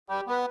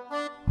How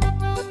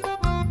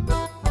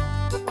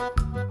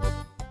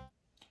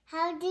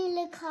do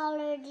you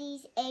color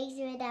these eggs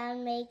without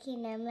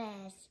making a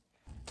mess?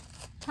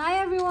 Hi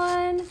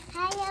everyone!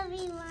 Hi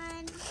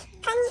everyone!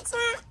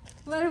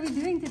 What are we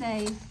doing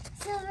today?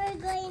 So we're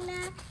going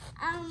to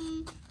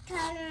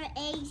color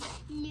eggs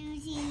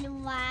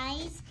using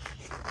rice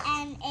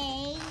and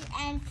eggs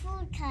and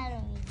food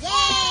coloring. Yay!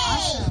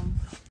 Awesome!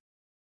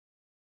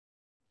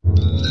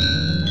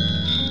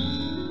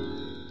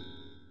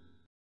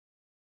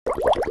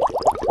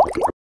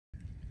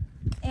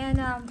 And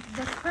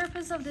the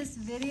purpose of this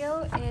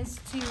video is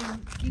to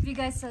give you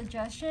guys a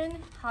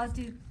suggestion how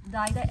to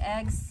dye the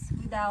eggs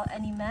without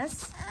any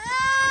mess.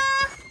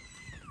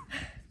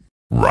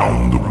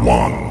 Round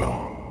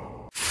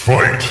 1.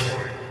 Fight!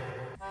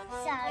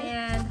 Sorry.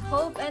 And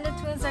Hope and the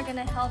twins are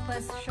gonna help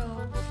us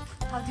show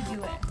how to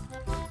do it.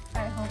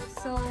 Alright, Hope.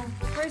 So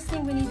first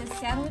thing, we need a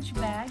sandwich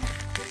bag.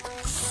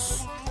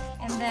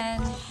 And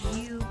then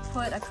you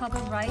put a cup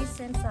of rice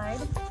inside.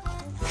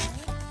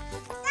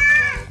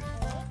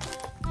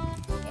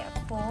 Yeah,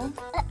 full.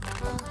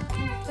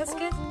 That's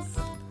good.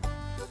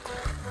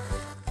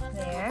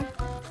 There.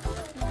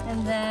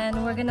 And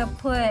then we're gonna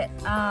put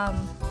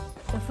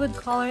the food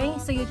coloring.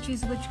 So you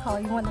choose which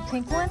color. You want the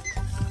pink one?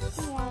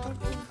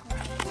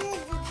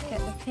 Yeah,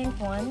 the pink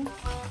one.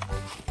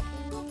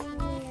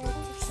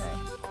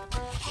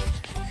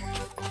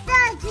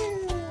 Get the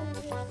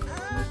pink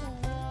one.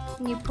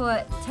 And you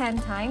put 10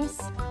 times,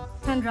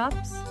 10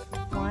 drops.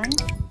 1,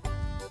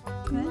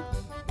 good.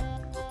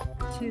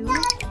 2,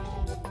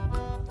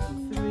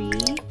 3,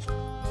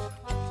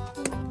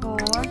 4,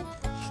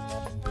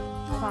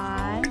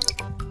 5,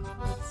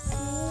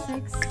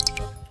 6,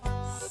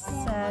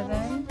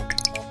 7,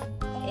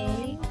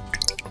 8,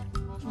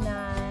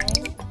 9,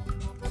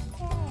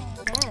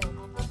 10.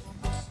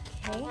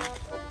 Okay.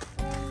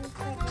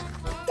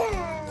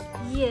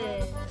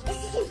 Yeah.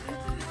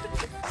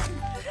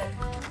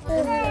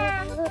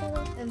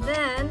 And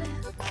then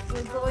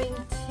we're going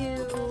to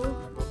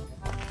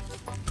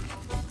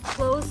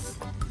close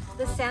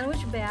the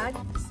sandwich bag.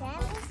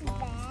 Sandwich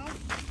bag.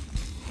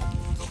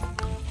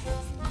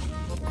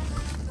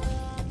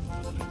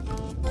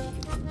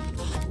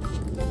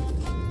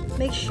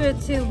 Make sure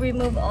to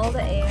remove all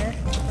the air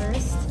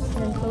first,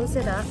 and then close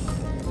it up.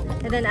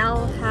 And then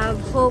I'll have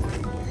Hope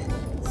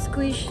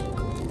squish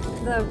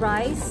the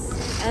rice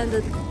and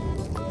the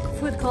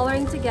food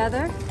coloring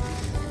together.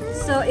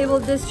 So it will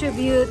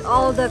distribute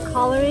all the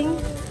coloring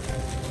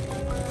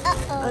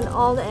on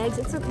all the eggs.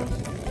 It's okay.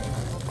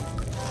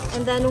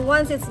 And then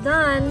once it's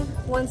done,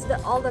 once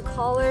all the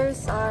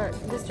colors are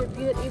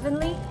distributed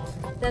evenly,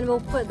 then we'll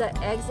put the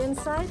eggs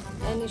inside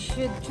and it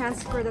should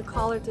transfer the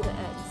color to the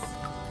eggs.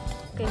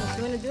 Okay, so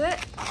you want to do it?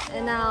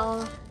 And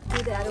I'll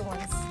do the other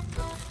ones.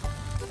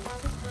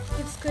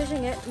 Keep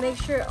squishing it. Make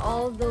sure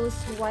all those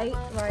white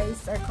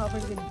rice are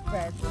covered with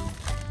red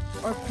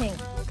or pink.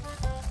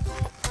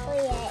 Oh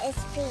yeah,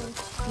 it's pink.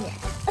 Yeah.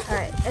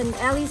 Alright, and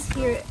Ellie's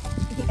here.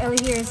 Ellie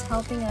here is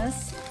helping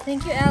us.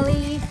 Thank you,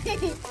 Ellie.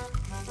 Ready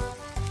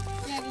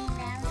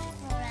now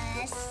for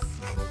us.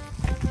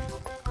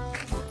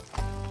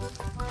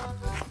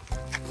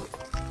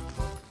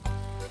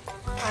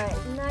 Alright,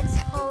 next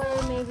color,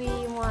 maybe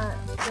you want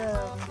the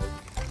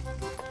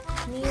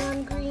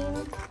neon green.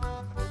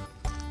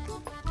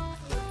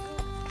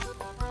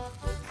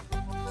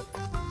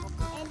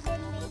 And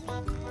then maybe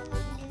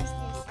lose this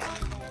later.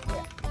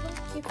 Yeah.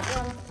 Keep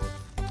going.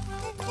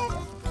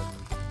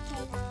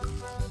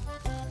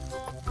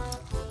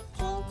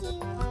 Thank you.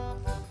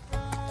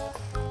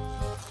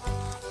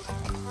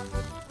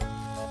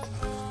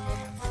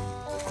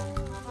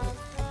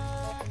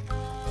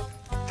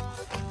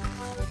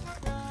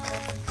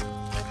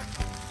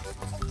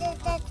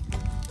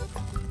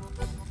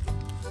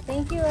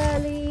 Thank you,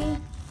 Ellie.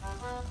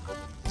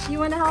 You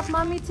want to help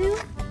mommy too?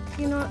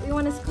 You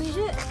want to squeeze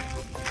it?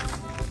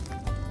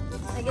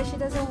 I guess she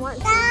doesn't want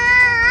to.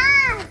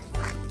 Ah!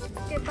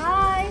 Okay,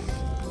 bye.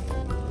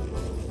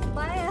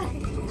 Bye,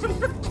 Ellie.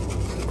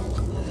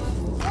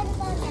 What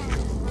about that?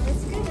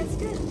 It's good, it's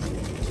good.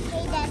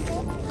 Okay, that's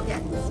it.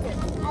 Yeah, it's good.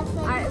 I'll put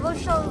Alright, we'll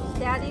show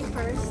Daddy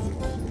first.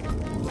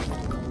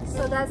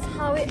 So that's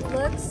how it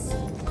looks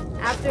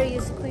after you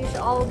squeeze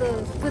all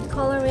the food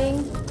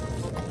coloring.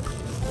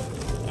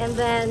 And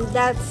then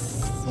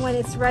that's when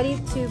it's ready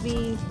to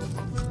be,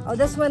 oh,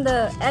 that's when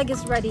the egg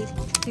is ready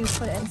to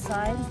put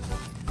inside.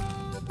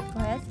 Go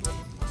ahead.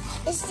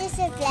 It's just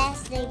a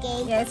plastic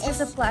egg. Yeah, it's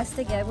just a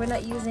plastic egg. We're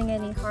not using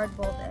any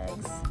hard-boiled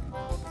eggs.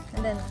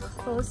 And then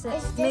close it.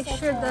 It's Make just a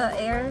sure the toy.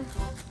 air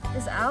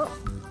is out.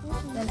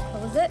 Then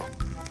close it.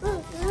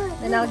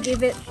 Then I'll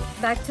give it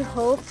back to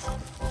Hope.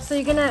 So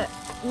you're gonna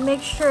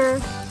make sure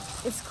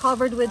it's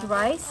covered with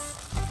rice.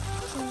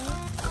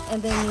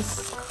 And then you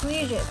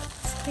squeeze it.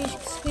 Squish,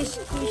 squish,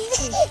 squish,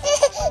 squish.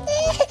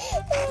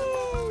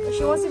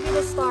 She wants to be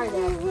the star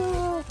then.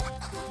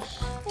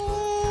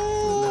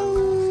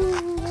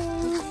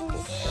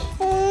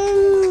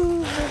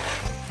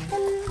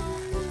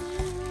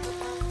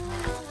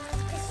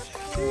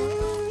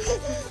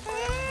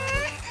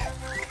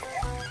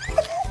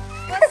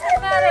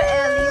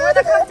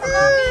 wanna come to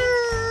mommy?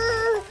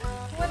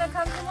 You wanna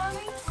come to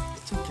mommy?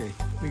 It's okay.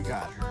 We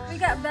got her. We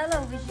got Bella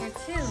over here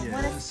too.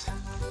 Yes.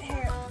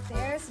 Here,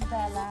 there's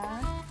Bella.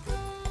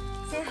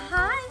 Say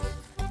hi.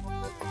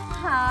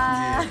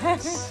 Hi.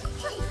 Yes.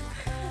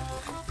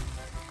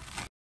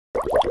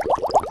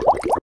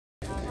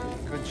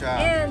 Good job.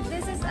 And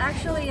this is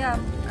actually a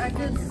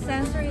good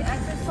sensory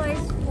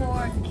exercise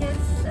for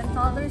kids and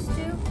toddlers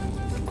too.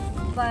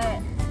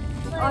 But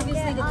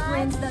obviously the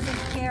twins doesn't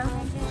care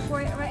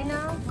for it right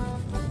now.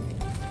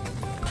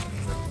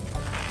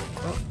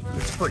 Oh,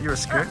 let's put your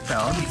skirt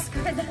down.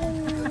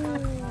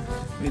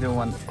 We don't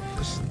want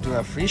to do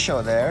a free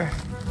show there.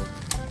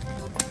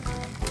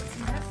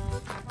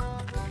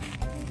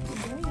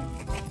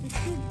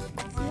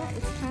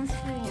 It's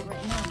transferring it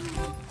right now.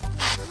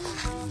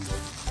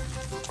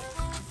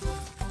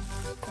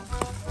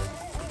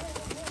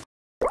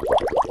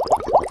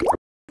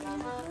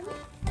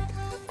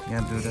 You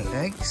gonna do the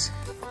eggs?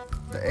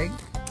 The egg?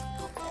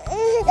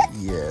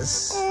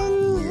 Yes.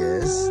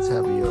 Yes.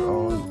 Have your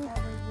own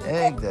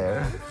egg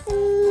there.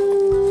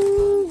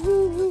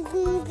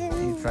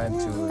 You trying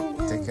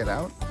to take it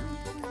out?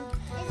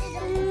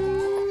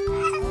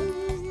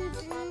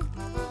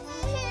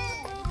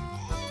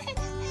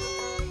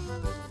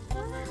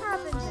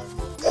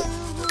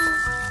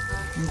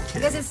 I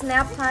guess it's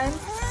nap time.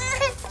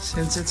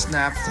 Since it's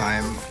nap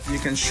time, you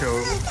can show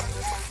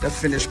the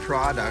finished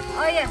product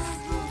Oh yes.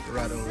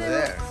 right over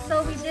there.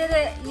 So we did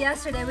it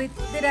yesterday. We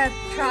did a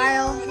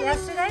trial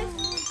yesterday.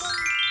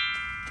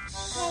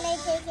 Can I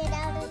take it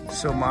out of the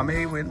So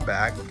mommy went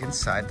back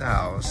inside the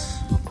house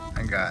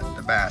and got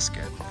the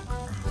basket.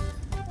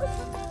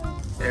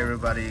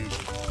 Everybody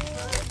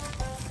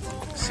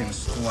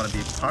seems to want to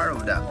be part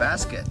of that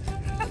basket.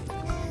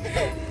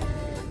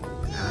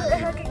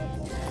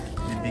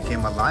 It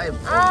became alive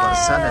all of a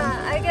sudden.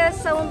 I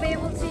guess I won't be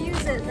able to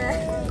use it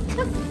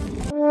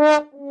then.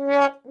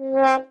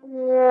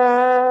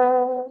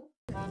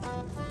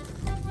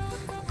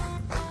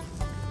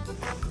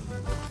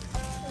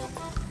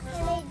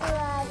 Can I do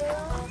other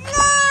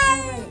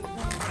one?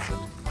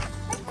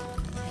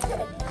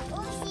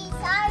 Oopsie,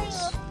 sorry.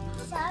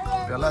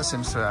 Sorry. Bella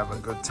seems to have a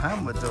good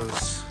time with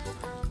those,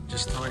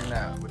 just throwing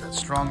that with a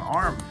strong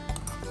arm.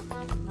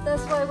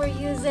 That's why we're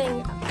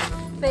using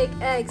fake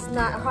eggs,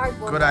 not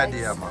hard-boiled Good eggs.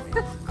 idea, mommy.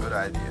 Good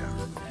idea.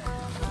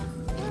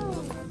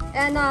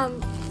 And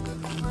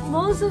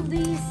most of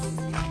these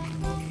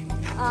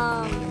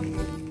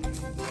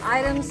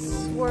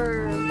items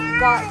were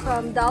bought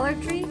from Dollar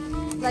Tree,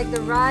 like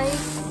the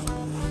rice.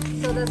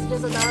 So that's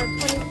just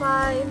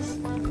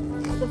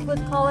 $1.25. The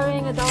food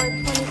coloring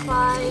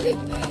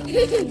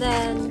 $1.25. And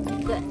then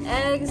the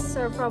eggs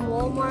are from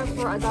Walmart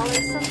for $1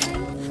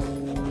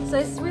 something. So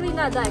it's really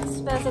not that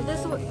expensive.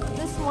 This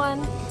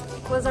one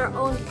was our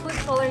own food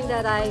coloring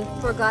that I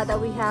forgot that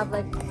we have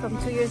like from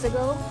 2 years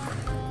ago.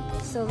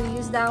 So we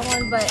used that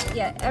one, but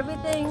yeah,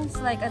 everything's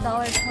like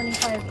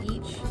 $1.25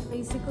 each,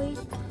 basically.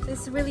 So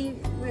it's really,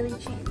 really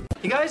cheap.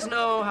 You guys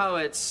know how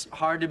it's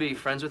hard to be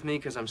friends with me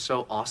because I'm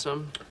so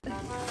awesome?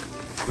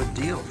 Good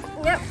deal.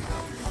 Yep.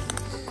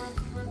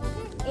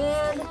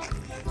 And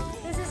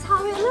this is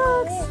how it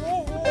looks.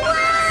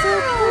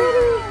 So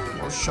pretty.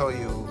 We'll show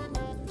you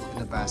in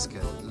the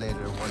basket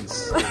later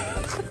once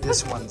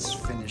this one's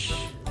finished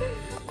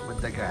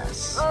with the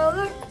grass.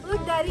 Oh,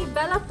 look, Daddy.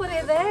 Bella put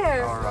it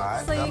there. All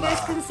right, So you guys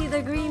Bella. can see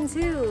the green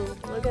too.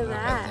 Look at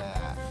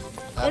that.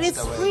 That's And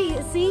it's the way.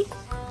 free. See?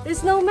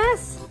 There's no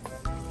mess.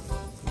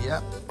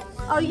 Yep.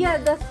 Oh yeah,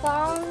 the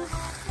thong.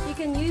 You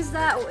can use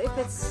that if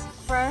it's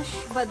fresh,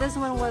 but this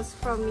one was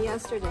from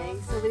yesterday,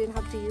 so we didn't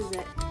have to use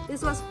it.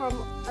 This was from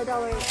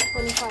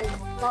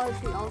 $1.25 Dollar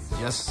Tree also.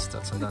 Yes,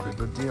 that's another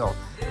good deal.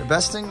 The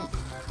best thing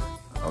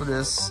of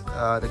this,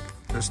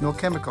 there's no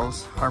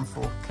chemicals,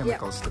 harmful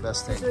chemicals. The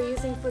best thing. So we're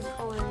using food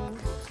coloring.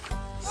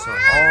 So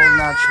all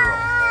natural,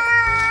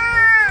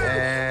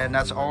 and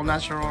that's all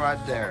natural right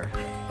there.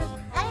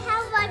 I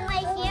have one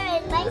right here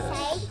in my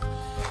side.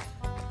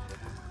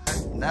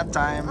 Nap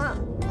time.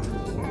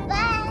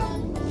 Bye.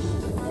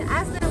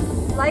 Ask them,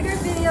 like our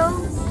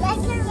videos,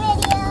 Like your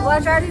video.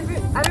 watch our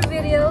other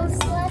videos,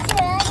 Watch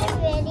your other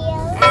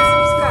videos. and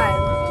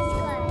subscribe.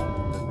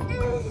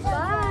 Subscribe.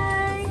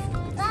 Bye!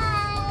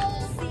 Bye.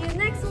 See you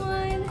next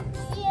one!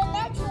 See you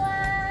next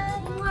one.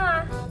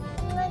 Mwah.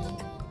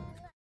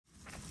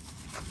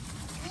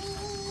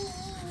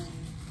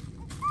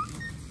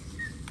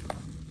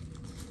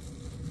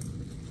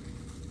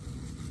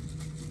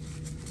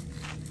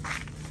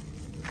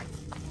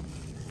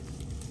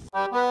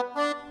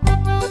 Mwah.